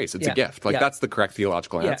 It's grace. It's a gift. Like, that's the correct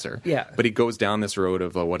theological answer. Yeah. But he goes down this road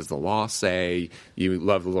of, well, what does the law say? You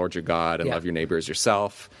love the Lord your God and love your neighbor as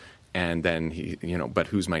yourself. And then but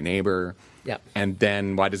who's my neighbor? Yeah. And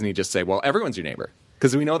then why doesn't he just say, well, everyone's your neighbor?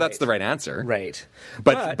 Because we know that's the right answer. Right.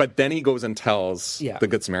 But then he goes and tells the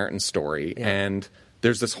Good Samaritan story, and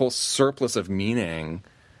there's this whole surplus of meaning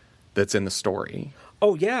that's in the story.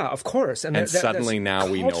 Oh, yeah, of course. And suddenly now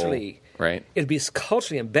we know, right? It'd be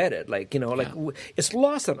culturally embedded. Like, it's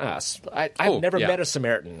lost on us. I've never met a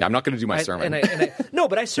Samaritan. Yeah, I'm not going to do my sermon. No,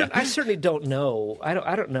 but I certainly don't know. I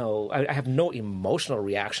don't know. I have no emotional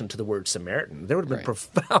reaction to the word Samaritan. There would have been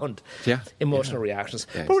profound emotional reactions.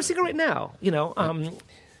 Yeah, but we're seeing it right now.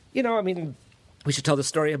 I mean, we should tell the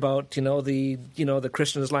story about the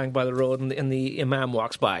Christian is lying by the road and the imam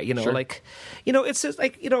walks by. It's just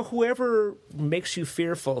like whoever makes you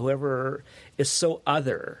fearful, whoever is so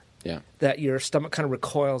other that your stomach kind of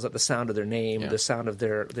recoils at the sound of their name, the sound of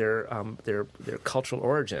their cultural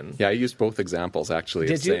origin. Yeah, I used both examples actually.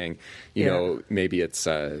 Did you? Saying maybe it's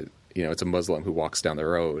it's a Muslim who walks down the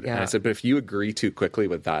road. Yeah. And I said, but if you agree too quickly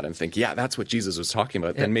with that and think, that's what Jesus was talking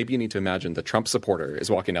about, then maybe you need to imagine the Trump supporter is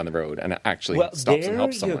walking down the road and actually stops and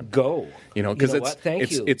helps someone. There you go. Because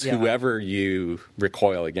it's whoever you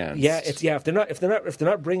recoil against. Yeah, if they're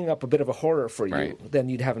not bringing up a bit of a horror for you, then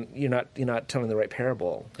you're not telling the right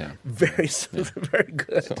parable. Yeah. Very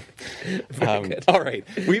good. Very good. All right,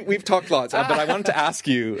 we've talked lots, but I wanted to ask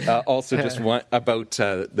you also just one about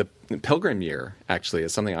the Pilgrim Year. Actually,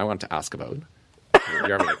 is something I want to ask about.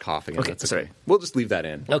 You're already coughing. Okay, that's sorry. We'll just leave that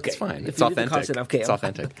in. Okay, it's fine. If It's you leave the authentic. cough in, okay, It's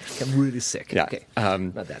authentic. I'm really sick. Yeah. Okay.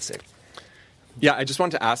 Not that sick. Yeah, I just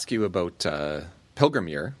wanted to ask you about Pilgrim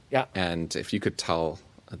Year. Yeah. And if you could tell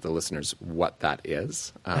the listeners what that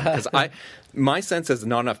is, because my sense is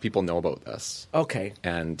not enough people know about this. Okay.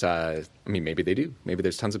 And maybe they do. Maybe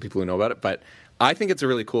there's tons of people who know about it, but I think it's a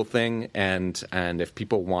really cool thing. And if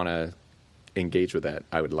people want to engage with it,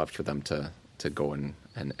 I would love for them to go and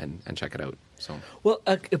check it out. So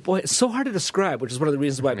boy, it's so hard to describe, which is one of the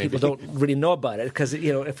reasons why people don't really know about it. Because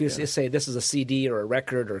if you say this is a CD or a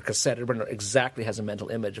record or a cassette, everyone exactly has a mental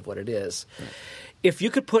image of what it is. if you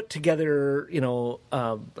could put together,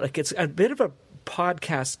 like it's a bit of a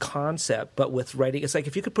podcast concept, but with writing, it's like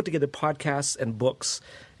if you could put together podcasts and books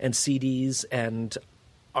and CDs and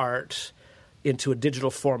art into a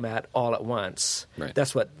digital format all at once. Right.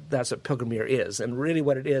 That's what Pilgrim Year is, and really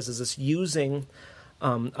what it is it's using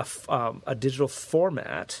a digital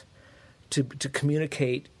format to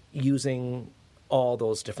communicate using all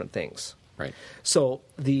those different things. Right. So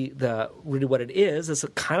the really what it is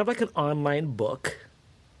kind of like an online book,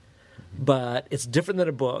 but it's different than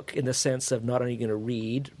a book in the sense of not only are you going to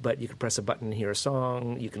read, but you can press a button and hear a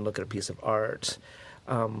song, you can look at a piece of art,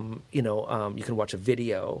 you can watch a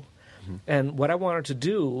video. And what I wanted to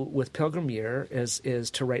do with Pilgrim Year is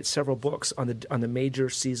to write several books on the major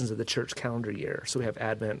seasons of the church calendar year. So we have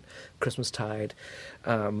Advent, Christmastide,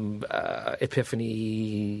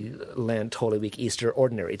 Epiphany, Lent, Holy Week, Easter,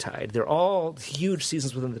 Ordinary Tide. They're all huge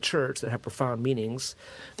seasons within the church that have profound meanings.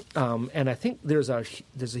 And I think there's a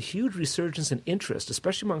huge resurgence in interest,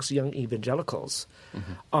 especially amongst young evangelicals,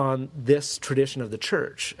 on this tradition of the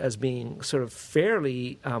church as being sort of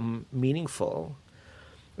fairly meaningful.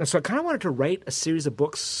 And so I kind of wanted to write a series of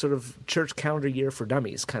books, sort of church calendar year for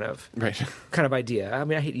dummies kind of idea. I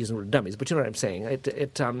mean, I hate using the word dummies, but you know what I'm saying.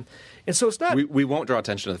 And so it's not... We won't draw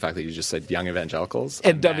attention to the fact that you just said young evangelicals.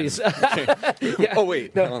 And dummies. Yeah. Oh,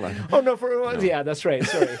 wait. No. Hold on. Oh, no. Yeah, that's right.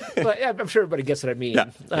 Sorry. But yeah, I'm sure everybody gets what I mean.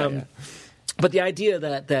 Yeah. But the idea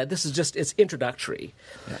that this is just, it's introductory.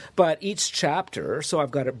 Yeah. But each chapter, so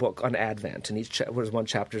I've got a book on Advent, and one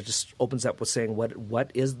chapter just opens up with saying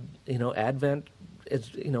what is, Advent. It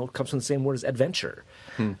comes from the same word as adventure.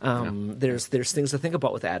 There's things to think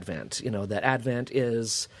about with Advent. That Advent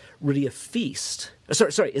is really a feast.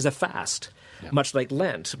 Is a fast, much like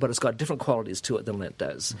Lent, but it's got different qualities to it than Lent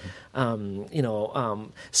does.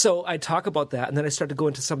 So I talk about that, and then I start to go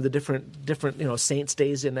into some of the different saints'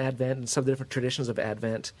 days in Advent and some of the different traditions of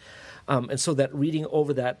Advent. And so that reading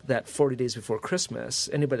over that 40 days before Christmas,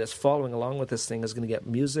 anybody that's following along with this thing is going to get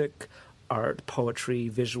music, art, poetry,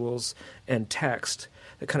 visuals, and text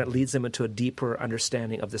that kind of leads them into a deeper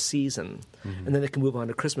understanding of the season. And then they can move on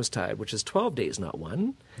to Christmastide, which is 12 days, not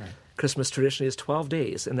one. Right. Christmas traditionally is 12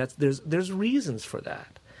 days, and there's reasons for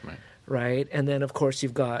that. Right? And then, of course,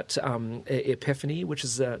 you've got Epiphany, which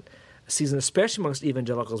is a season, especially amongst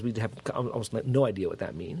evangelicals, we have almost no idea what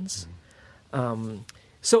that means.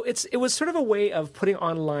 So it was sort of a way of putting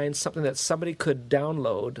online something that somebody could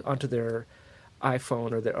download onto their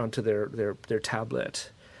iPhone or onto their tablet,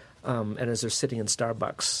 and as they're sitting in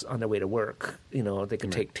Starbucks on their way to work, they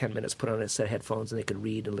could take 10 minutes, put on a set of headphones, and they could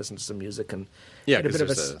read and listen to some music. And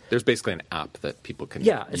because there's basically an app that people can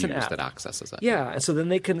use that accesses that. Yeah, and so then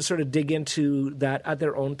they can sort of dig into that at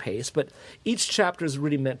their own pace. But each chapter is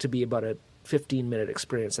really meant to be about a 15-minute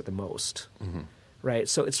experience at the most, right?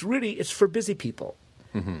 So it's for busy people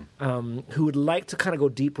who would like to kind of go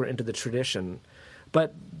deeper into the tradition,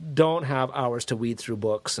 but don't have hours to weed through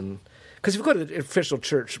books. And because if you go to the official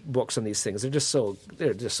church books on these things, they're just so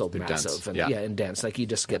massive dense. And dense. Like you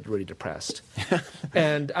just get really depressed.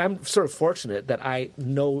 And I'm sort of fortunate that I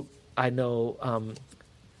know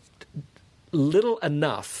little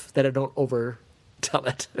enough that I don't overtell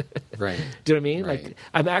it. Right. Do you know what I mean? Right. Like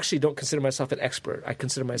I actually don't consider myself an expert. I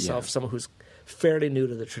consider myself someone who's fairly new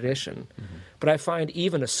to the tradition. But I find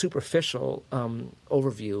even a superficial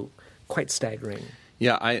overview quite staggering.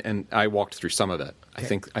 Yeah, I walked through some of it.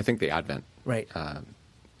 Okay. I think the Advent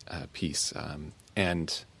piece,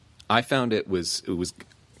 and I found it was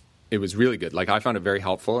really good. Like I found it very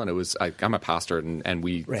helpful, and it was. I'm a pastor, and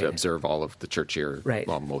we observe all of the church year,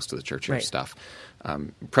 well, most of the church year stuff.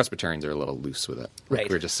 Presbyterians are a little loose with it. Like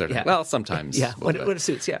we're just sort of sometimes when it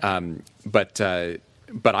suits.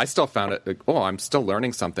 But I still found it. Like, I'm still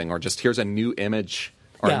learning something, or just here's a new image.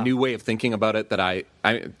 Or a new way of thinking about it that I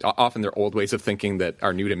often they're old ways of thinking that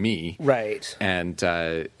are new to me. Right. And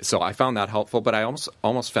so I found that helpful, but I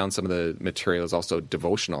almost found some of the material is also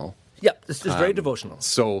devotional. Yeah, this is very devotional.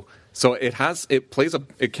 So it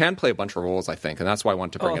can play a bunch of roles, I think, and that's why I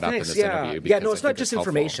want to bring it up in this interview. Yeah, no, it's not just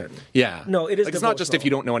information. Yeah. No, it is it's not just if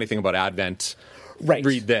you don't know anything about Advent.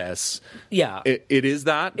 Read this. Yeah, it is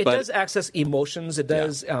that. It does access emotions. It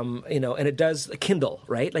does, and it does kindle,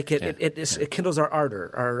 right? Like it kindles our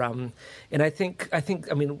ardor. And I think,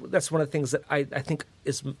 I mean, that's one of the things that I think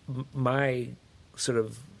is my sort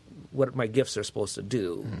of what my gifts are supposed to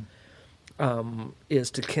do,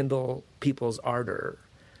 is to kindle people's ardor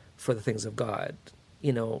for the things of God.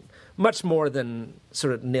 Much more than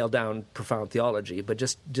sort of nail down profound theology, but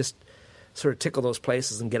just sort of tickle those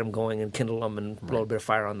places and get them going and kindle them and blow a bit of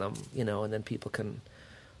fire on them, and then people can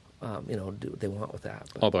do what they want with that.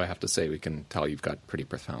 But, Although I have to say, we can tell you've got pretty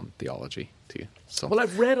profound theology too. So, well,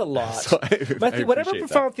 I've read a lot. So I Whatever appreciate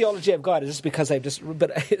profound theology I've got is just because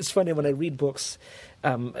But it's funny when I read books.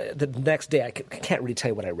 The next day I can't really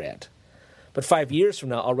tell you what I read. But 5 years from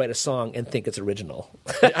now, I'll write a song and think it's original.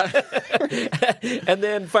 And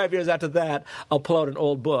then 5 years after that, I'll pull out an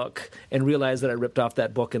old book and realize that I ripped off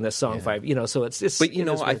that book in this song. So it's. But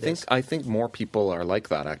I think more people are like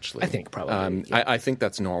that. Actually, I think probably. Yeah. I think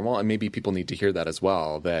that's normal, and maybe people need to hear that as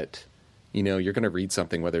well. That you're going to read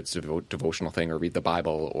something, whether it's a devotional thing or read the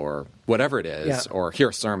Bible or whatever it is, or hear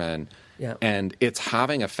a sermon, and it's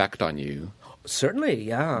having effect on you. Certainly,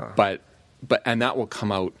 yeah. But that will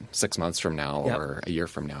come out 6 months from now or a year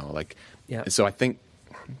from now. So I think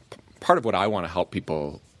part of what I want to help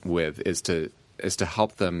people with is to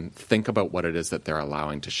help them think about what it is that they're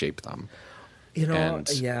allowing to shape them.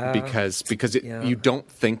 Because you don't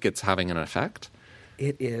think it's having an effect.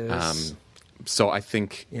 It is. So I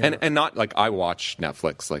think, and not like I watch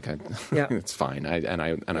Netflix, it's fine.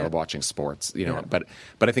 I love watching sports, but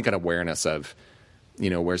I think an awareness of,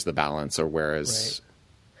 where's the balance, or where is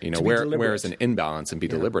an imbalance, and be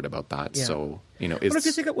deliberate about that. Yeah. So but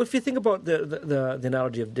if you think about the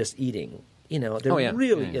analogy of just eating, there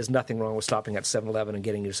really is nothing wrong with stopping at 7-Eleven and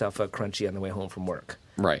getting yourself a Crunchy on the way home from work.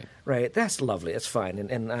 Right. That's lovely. It's fine,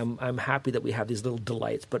 and I'm happy that we have these little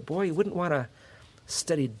delights. But boy, you wouldn't want a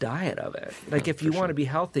steady diet of it. If you want to be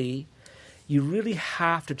healthy, you really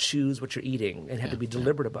have to choose what you're eating and have to be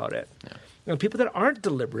deliberate about it. Yeah. And people that aren't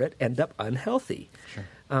deliberate end up unhealthy. Sure.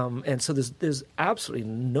 And so there's absolutely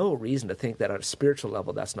no reason to think that on a spiritual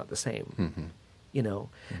level that's not the same.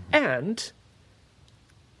 And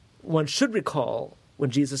one should recall when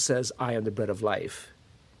Jesus says, "I am the bread of life,"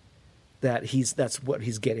 that's what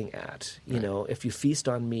he's getting at. If you feast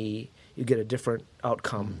on me, you get a different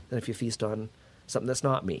outcome than if you feast on something that's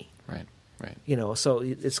not me. Right. So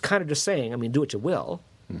it's kind of just saying, do what you will,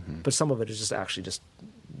 but some of it is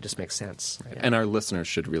just makes sense. Right. And our listeners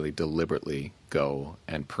should really deliberately go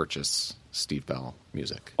and purchase Steve Bell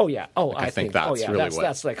music. Oh yeah. I think that's really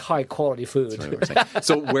that's like high quality food. Really what we're saying.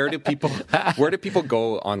 So where do people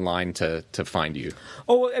go online to find you?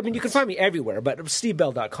 Oh, you can find me everywhere, but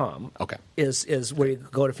stevebell.com is where you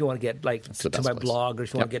go if you want to get to my blog, or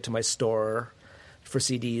if you want to get to my store for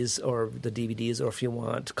CDs or the DVDs, or if you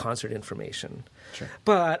want concert information. Sure.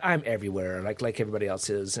 But I'm everywhere, like everybody else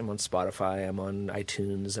is. I'm on Spotify, I'm on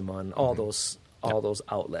iTunes, I'm on all those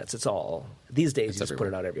outlets. It's all these days. You just put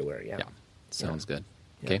it out everywhere. Yeah. Sounds good.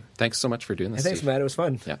 Okay. Thanks so much for doing this. Thanks, Steve. Matt. It was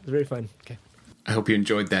fun. Yeah. It was very fun. Okay. I hope you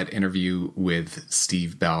enjoyed that interview with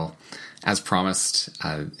Steve Bell. As promised,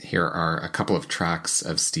 here are a couple of tracks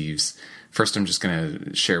of Steve's. First, I'm just going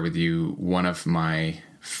to share with you one of my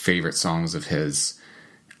favorite songs of his.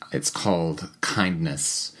 It's called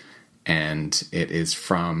Kindness, and it is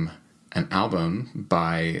from an album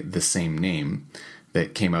by the same name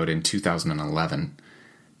that came out in 2011.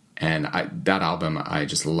 And that album I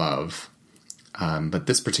just love. But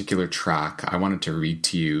this particular track, I wanted to read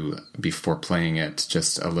to you before playing it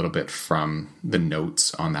just a little bit from the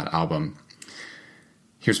notes on that album.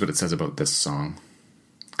 Here's what it says about this song.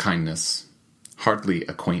 Kindness, hardly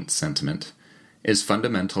a quaint sentiment, is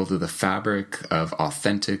fundamental to the fabric of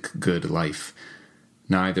authentic good life.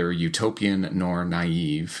 Neither utopian nor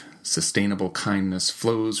naive, sustainable kindness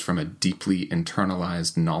flows from a deeply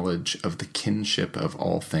internalized knowledge of the kinship of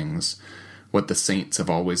all things, what the saints have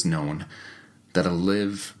always known, that a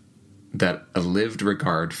lived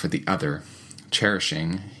regard for the other,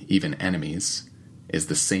 cherishing even enemies, is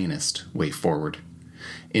the sanest way forward.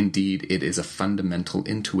 Indeed, it is a fundamental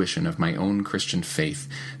intuition of my own Christian faith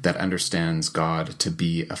that understands God to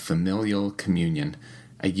be a familial communion,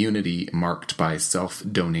 a unity marked by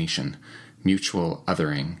self-donation, mutual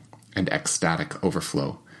othering, and ecstatic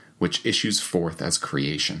overflow, which issues forth as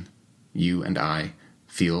creation. You and I,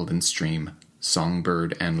 field and stream,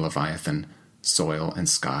 songbird and leviathan, soil and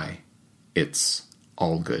sky. It's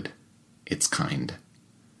all good. It's kind.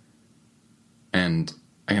 And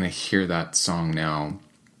I'm going to hear that song now.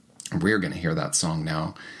 We're going to hear that song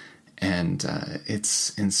now. And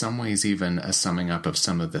it's in some ways even a summing up of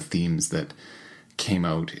some of the themes that came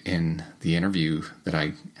out in the interview that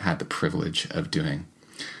I had the privilege of doing.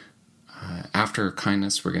 After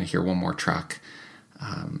Kindness, we're going to hear one more track.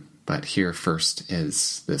 But here first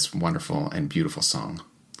is this wonderful and beautiful song,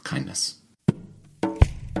 Kindness.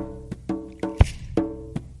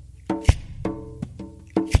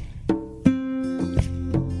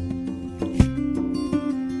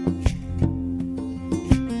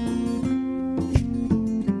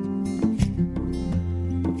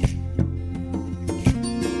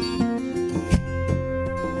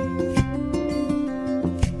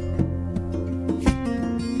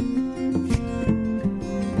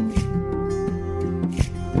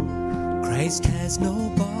 Christ has no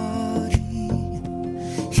body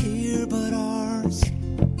here but ours,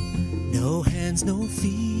 no hands, no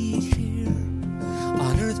feet here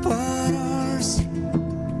on earth but ours.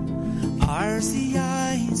 Ours the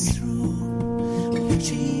eyes through which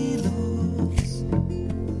he looks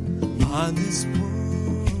on this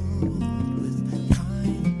world with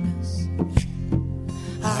kindness.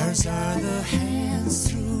 Ours are the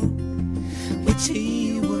hands through which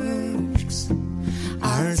he works.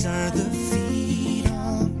 Ours are the feet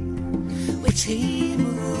on which he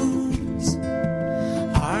moves.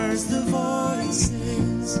 Ours the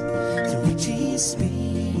voices through which he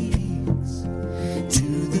speaks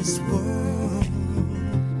to this world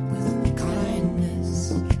with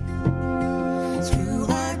kindness. Through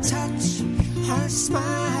our touch, our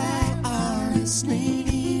smile, our listening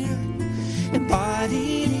ear,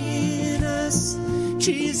 embodied in us,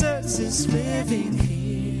 Jesus is living here.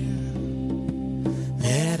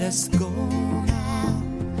 Let us go now,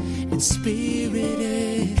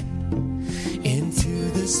 inspirited,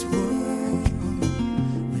 into this world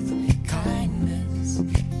with kindness.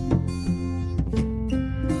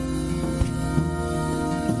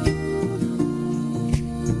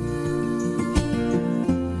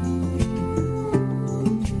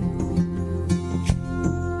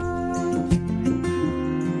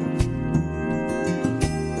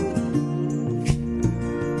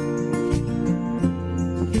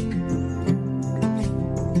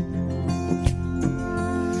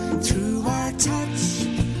 Through our touch,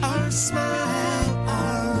 our smile,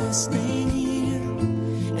 our listening ear,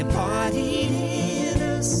 embodied in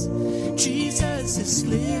us, Jesus is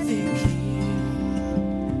living here.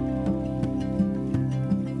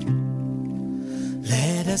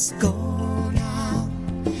 Let us go now,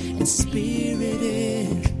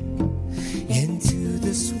 inspirited, into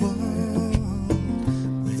this world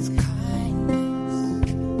with kindness.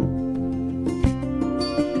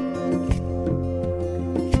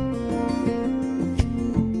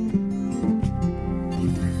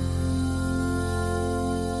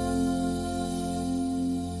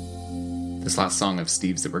 This last song of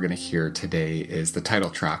Steve's that we're going to hear today is the title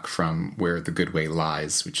track from Where the Good Way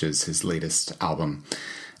Lies, which is his latest album.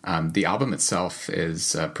 The album itself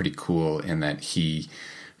is pretty cool in that he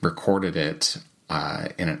recorded it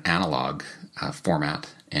in an analog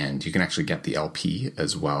format, and you can actually get the LP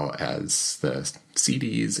as well as the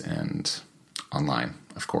CDs and online,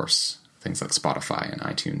 of course, things like Spotify and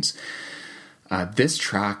iTunes. This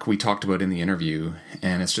track we talked about in the interview,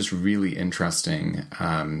 and it's just really interesting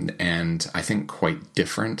and I think quite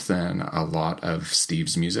different than a lot of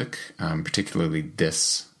Steve's music, particularly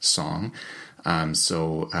this song.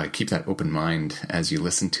 So keep that open mind as you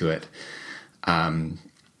listen to it.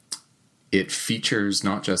 It features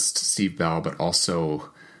not just Steve Bell, but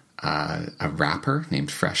also a rapper named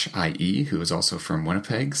Fresh IE, who is also from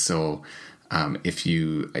Winnipeg. So if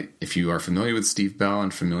you are familiar with Steve Bell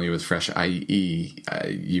and familiar with Fresh IE,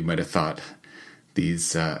 you might have thought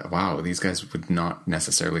these guys would not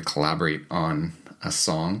necessarily collaborate on a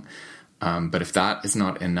song. But if that is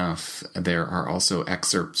not enough, there are also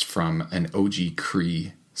excerpts from an OG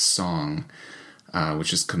Cree song,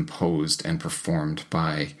 which is composed and performed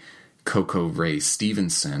by Coco Ray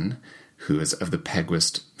Stevenson, who is of the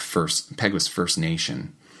Peguis First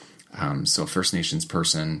Nation. So a First Nations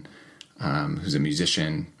person who's a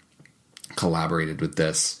musician collaborated with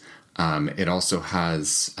this. It also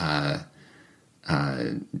has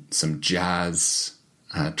some jazz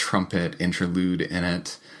trumpet interlude in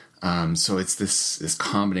it. So it's this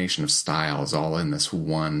combination of styles all in this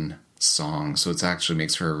one song. So it actually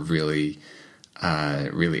makes for a really,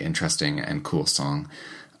 really interesting and cool song.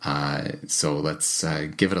 So let's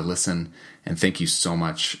give it a listen. And thank you so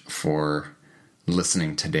much for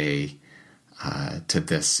listening today to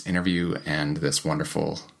this interview and this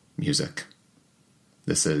wonderful music.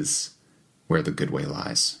 This is Where the Good Way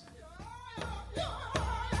Lies.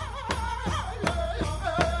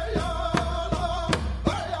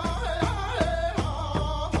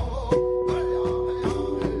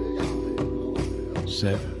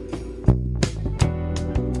 Seven.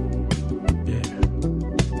 Yeah.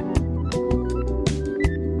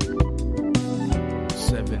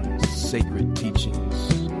 7 sacred teachings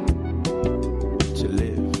to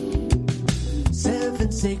live.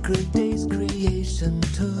 7 sacred days creation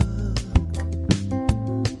took,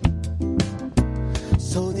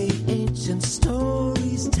 so the ancient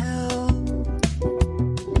stories tell.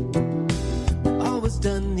 All was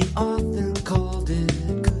done, the author called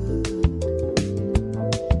it good.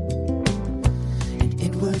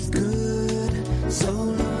 It was good so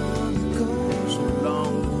long ago. So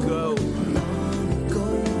long ago. Long ago.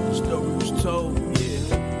 The story was told,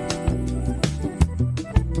 yeah.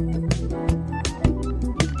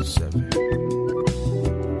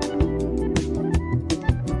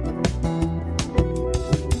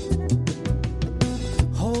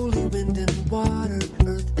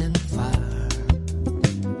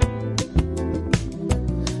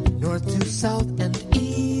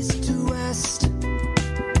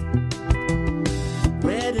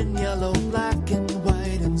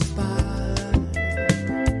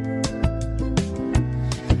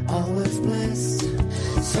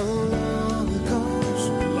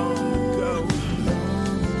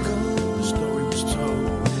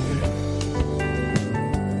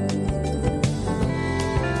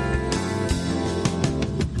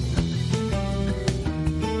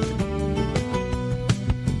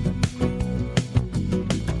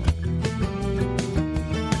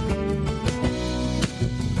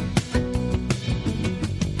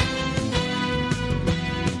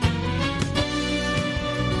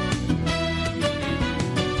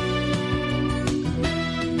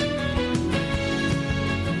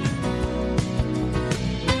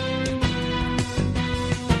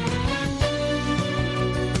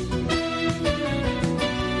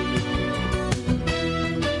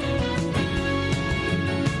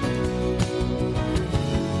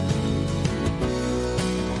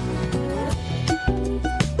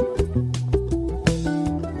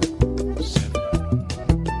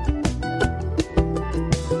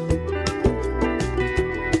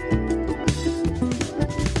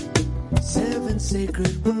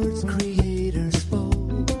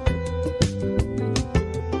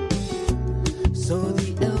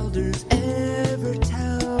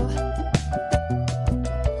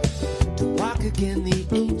 walking the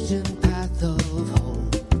ancient path of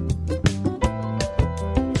hope.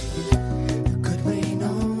 The good way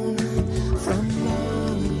known from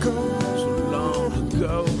long ago. So long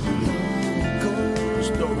ago, the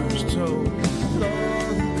story was told.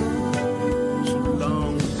 So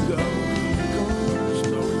long ago, the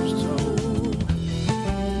story was told.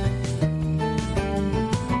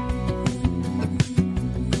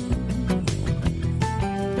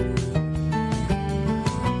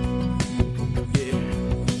 Yeah.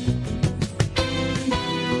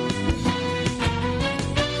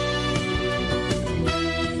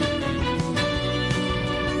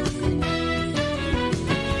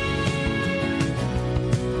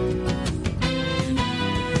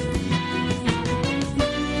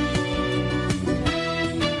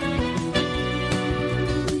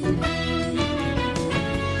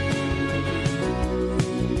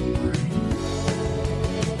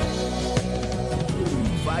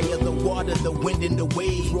 Fire, the water, the wind and the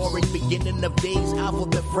waves. Roaring beginning of days. Alpha,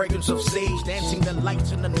 the fragrance of sage. Dancing the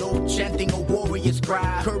lights in the north. Chanting a warrior's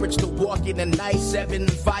cry. Courage to walk in the night. 7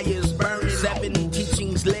 fires burning. 7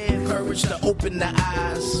 teachings live. Courage to open the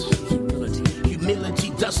eyes.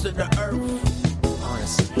 Humility, dust of the earth.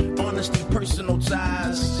 Honesty, personal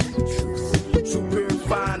ties. True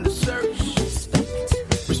purifying the search.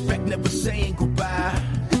 Respect, never saying goodbye.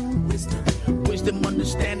 Wisdom,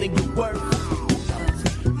 understanding your worth.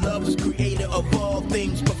 Love is creator of all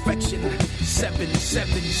things, perfection. 7,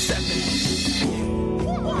 7,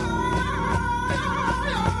 7.